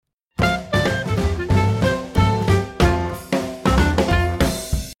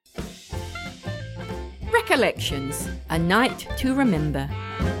Recollections, a night to remember.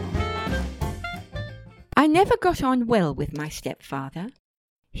 I never got on well with my stepfather.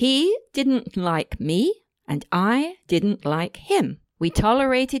 He didn't like me, and I didn't like him. We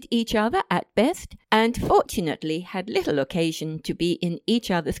tolerated each other at best, and fortunately had little occasion to be in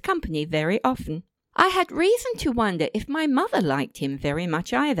each other's company very often. I had reason to wonder if my mother liked him very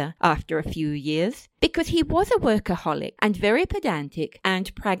much either, after a few years, because he was a workaholic and very pedantic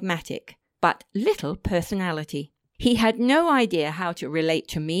and pragmatic, but little personality. He had no idea how to relate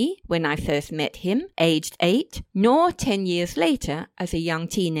to me when I first met him, aged 8, nor 10 years later as a young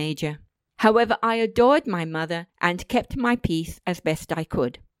teenager. However, I adored my mother and kept my peace as best I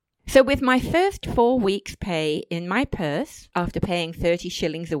could. So with my first 4 weeks' pay in my purse, after paying 30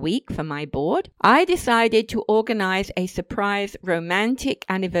 shillings a week for my board, I decided to organize a surprise romantic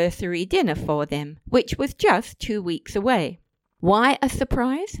anniversary dinner for them, which was just 2 weeks away. Why a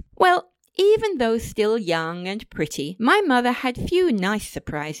surprise? Well, even though still young and pretty, my mother had few nice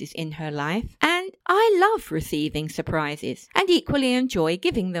surprises in her life, and I love receiving surprises and equally enjoy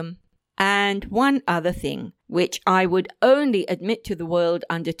giving them. And one other thing, which I would only admit to the world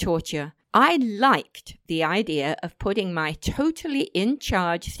under torture, I liked the idea of putting my totally in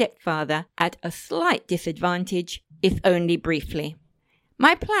charge stepfather at a slight disadvantage, if only briefly.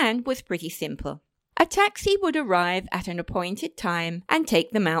 My plan was pretty simple. A taxi would arrive at an appointed time and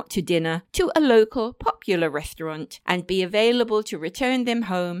take them out to dinner to a local popular restaurant and be available to return them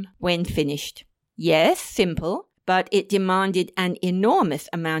home when finished. Yes, simple, but it demanded an enormous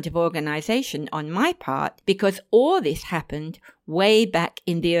amount of organization on my part because all this happened way back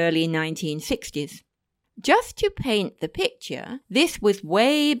in the early 1960s. Just to paint the picture, this was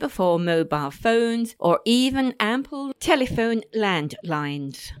way before mobile phones or even ample telephone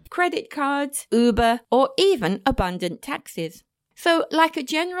landlines, credit cards, Uber, or even abundant taxis. So, like a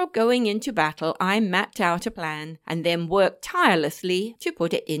general going into battle, I mapped out a plan and then worked tirelessly to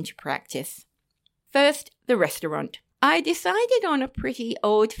put it into practice. First, the restaurant. I decided on a pretty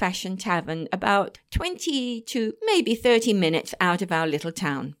old-fashioned tavern about 20 to maybe 30 minutes out of our little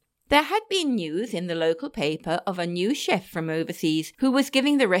town. There had been news in the local paper of a new chef from overseas who was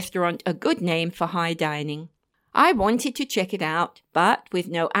giving the restaurant a good name for high dining. I wanted to check it out, but with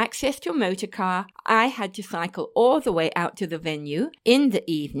no access to a motor car, I had to cycle all the way out to the venue in the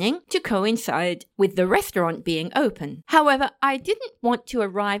evening to coincide with the restaurant being open. However, I didn't want to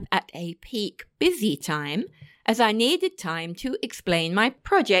arrive at a peak busy time, as I needed time to explain my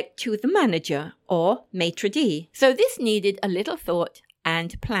project to the manager, or maitre d', so this needed a little thought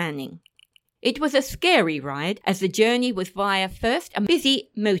and planning. It was a scary ride, as the journey was via first a busy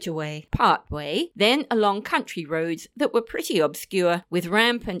motorway, partway, then along country roads that were pretty obscure, with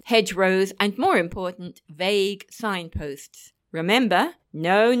rampant hedgerows and, more important, vague signposts. Remember,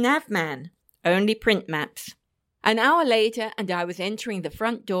 no navman, only print maps. An hour later, and I was entering the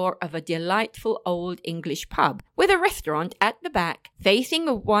front door of a delightful old English pub, with a restaurant at the back, facing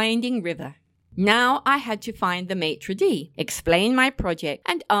a winding river. Now I had to find the maitre d', explain my project,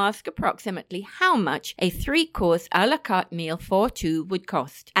 and ask approximately how much a 3-course a la carte meal for two would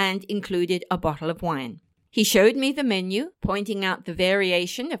cost, and included a bottle of wine. He showed me the menu, pointing out the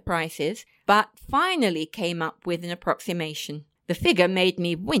variation of prices, but finally came up with an approximation. The figure made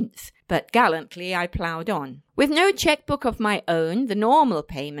me wince, but gallantly I ploughed on. With no checkbook of my own, the normal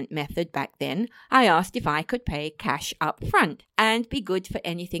payment method back then, I asked if I could pay cash up front and be good for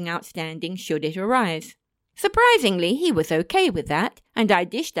anything outstanding should it arise. Surprisingly, he was okay with that, and I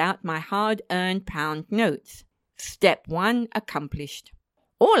dished out my hard-earned pound notes. Step 1 accomplished.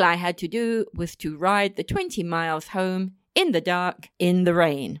 All I had to do was to ride the 20 miles home, in the dark, in the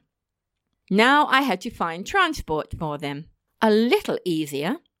rain. Now I had to find transport for them. A little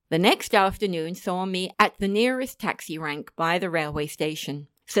easier. The next afternoon saw me at the nearest taxi rank by the railway station.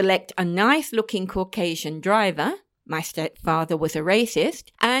 Select a nice-looking Caucasian driver, my stepfather was a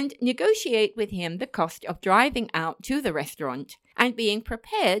racist, and negotiate with him the cost of driving out to the restaurant and being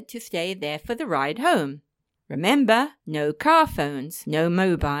prepared to stay there for the ride home. Remember, no car phones, no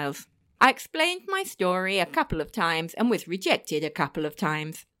mobiles. I explained my story a couple of times and was rejected a couple of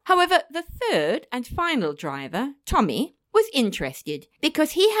times. However, the third and final driver, Tommy, was interested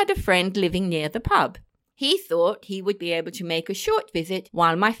because he had a friend living near the pub. He thought he would be able to make a short visit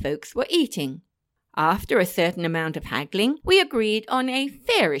while my folks were eating. After a certain amount of haggling, we agreed on a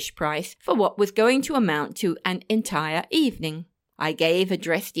fairish price for what was going to amount to an entire evening. I gave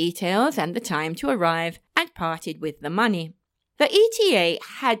address details and the time to arrive and parted with the money. The ETA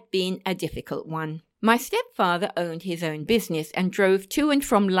had been a difficult one. My stepfather owned his own business and drove to and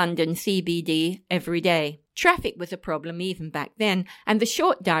from London CBD every day. Traffic was a problem even back then, and the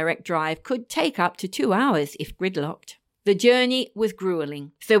short direct drive could take up to 2 hours if gridlocked. The journey was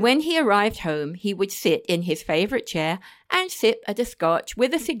grueling, so when he arrived home, he would sit in his favourite chair and sip at a scotch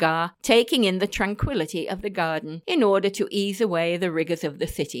with a cigar, taking in the tranquillity of the garden in order to ease away the rigours of the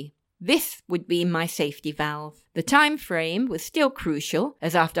city. This would be my safety valve. The time frame was still crucial,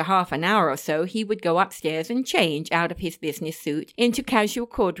 as after half an hour or so he would go upstairs and change out of his business suit into casual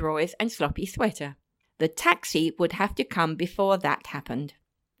corduroys and sloppy sweater. The taxi would have to come before that happened.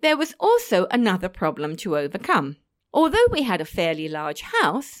 There was also another problem to overcome. Although we had a fairly large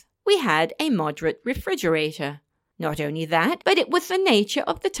house, we had a moderate refrigerator. Not only that, but it was the nature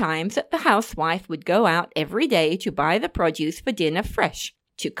of the times that the housewife would go out every day to buy the produce for dinner fresh.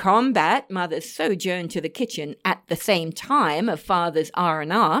 To combat Mother's sojourn to the kitchen at the same time of Father's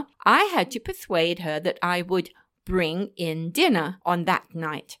R&R, I had to persuade her that I would bring in dinner on that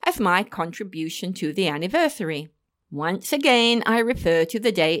night as my contribution to the anniversary. Once again, I refer to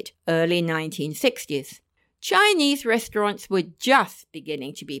the date early 1960s. Chinese restaurants were just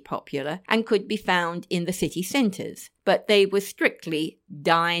beginning to be popular and could be found in the city centres, but they were strictly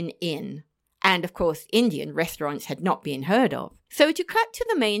dine-in. And of course, Indian restaurants had not been heard of. So to cut to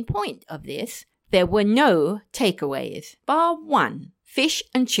the main point of this, there were no takeaways, bar one, fish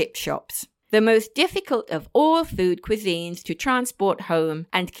and chip shops. The most difficult of all food cuisines to transport home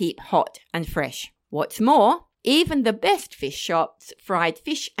and keep hot and fresh. What's more, even the best fish shops fried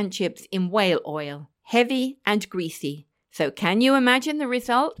fish and chips in whale oil, heavy and greasy. So can you imagine the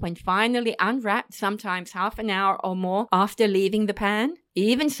result when finally unwrapped sometimes half an hour or more after leaving the pan?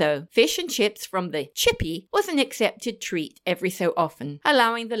 Even so, fish and chips from the chippy was an accepted treat every so often,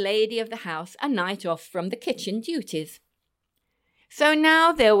 allowing the lady of the house a night off from the kitchen duties. So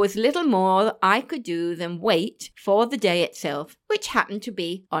now there was little more I could do than wait for the day itself, which happened to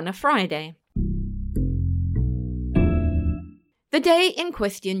be on a Friday. The day in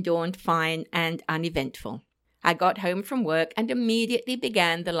question dawned fine and uneventful. I got home from work and immediately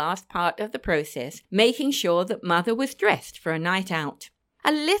began the last part of the process, making sure that Mother was dressed for a night out.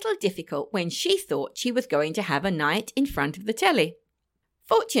 A little difficult when she thought she was going to have a night in front of the telly.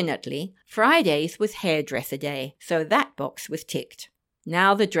 Fortunately, Fridays was hairdresser day, so that box was ticked.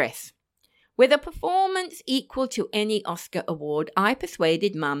 Now the dress. With a performance equal to any Oscar award, I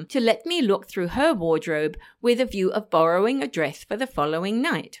persuaded Mum to let me look through her wardrobe with a view of borrowing a dress for the following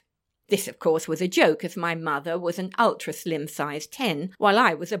night. This, of course, was a joke, as my mother was an ultra-slim size 10, while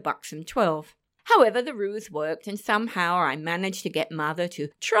I was a buxom 12. However, the ruse worked, and somehow I managed to get Mother to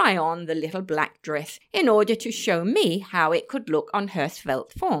try on the little black dress in order to show me how it could look on her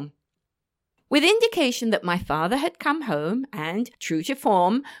svelte form. With indication that my father had come home and, true to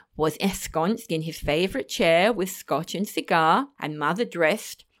form, was ensconced in his favourite chair with scotch and cigar, and Mother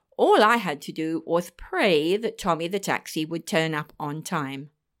dressed, all I had to do was pray that Tommy the taxi would turn up on time.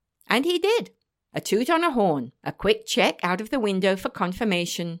 And he did. A toot on a horn, a quick check out of the window for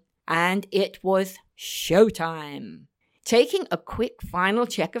confirmation, and it was showtime. Taking a quick final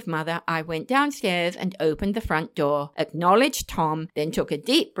check of Mother, I went downstairs and opened the front door, acknowledged Tom, then took a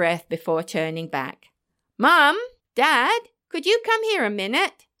deep breath before turning back. "Mum, Dad, could you come here a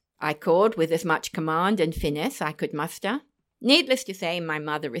minute?" I called with as much command and finesse I could muster. Needless to say, my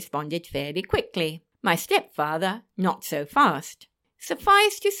mother responded fairly quickly. My stepfather, not so fast.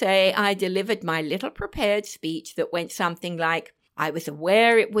 Suffice to say, I delivered my little prepared speech that went something like, I was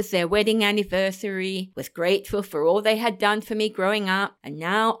aware it was their wedding anniversary, was grateful for all they had done for me growing up, and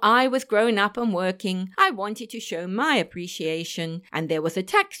now I was grown up and working, I wanted to show my appreciation, and there was a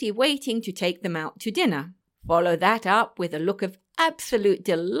taxi waiting to take them out to dinner. Follow that up with a look of absolute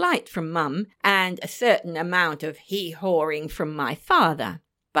delight from Mum, and a certain amount of hee-hawing from my father.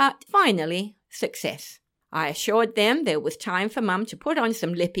 But finally, success. I assured them there was time for Mum to put on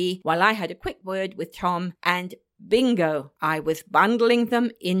some lippy while I had a quick word with Tom, and bingo, I was bundling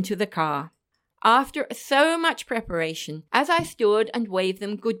them into the car. After so much preparation, as I stood and waved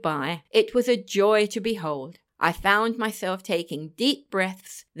them goodbye, it was a joy to behold. I found myself taking deep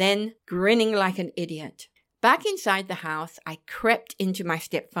breaths, then grinning like an idiot. Back inside the house, I crept into my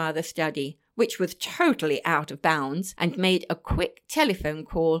stepfather's study, which was totally out of bounds, and made a quick telephone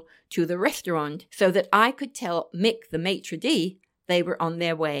call to the restaurant so that I could tell Mick the maitre d' they were on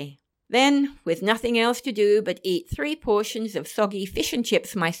their way. Then, with nothing else to do but eat 3 portions of soggy fish and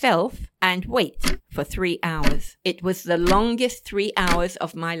chips myself and wait for 3 hours. It was the longest 3 hours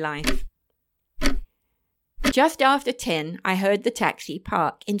of my life. Just after 10, I heard the taxi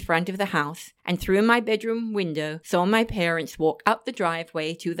park in front of the house, and through my bedroom window saw my parents walk up the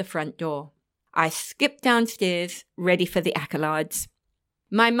driveway to the front door. I skipped downstairs, ready for the accolades.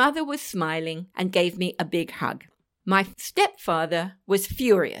 My mother was smiling and gave me a big hug. My stepfather was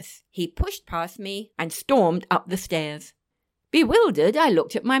furious. He pushed past me and stormed up the stairs. Bewildered, I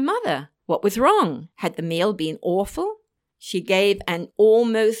looked at my mother. What was wrong? Had the meal been awful? She gave an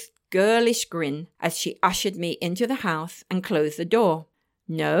almost girlish grin as she ushered me into the house and closed the door.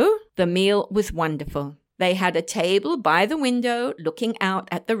 No, the meal was wonderful. They had a table by the window looking out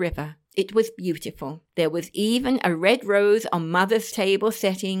at the river. It was beautiful. There was even a red rose on Mother's table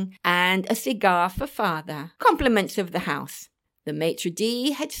setting and a cigar for Father, compliments of the house. The maitre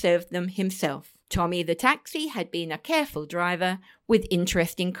d' had served them himself. Tommy the taxi had been a careful driver with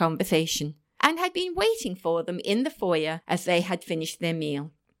interesting conversation and had been waiting for them in the foyer as they had finished their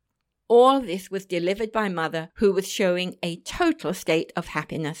meal. All this was delivered by Mother, who was showing a total state of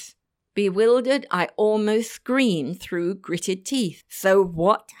happiness. Bewildered, I almost screamed through gritted teeth. So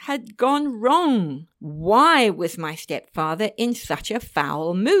what had gone wrong? Why was my stepfather in such a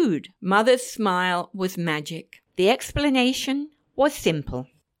foul mood? Mother's smile was magic. The explanation was simple.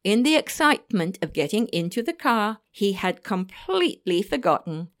 In the excitement of getting into the car, he had completely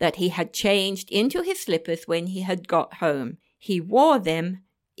forgotten that he had changed into his slippers when he had got home. He wore them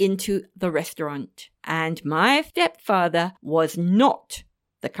into the restaurant, and my stepfather was not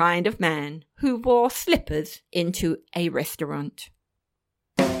the kind of man who wore slippers into a restaurant.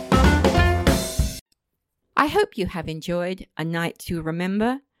 I hope you have enjoyed A Night to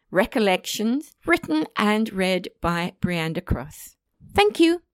Remember, Recollections, written and read by Brianda Cross. Thank you.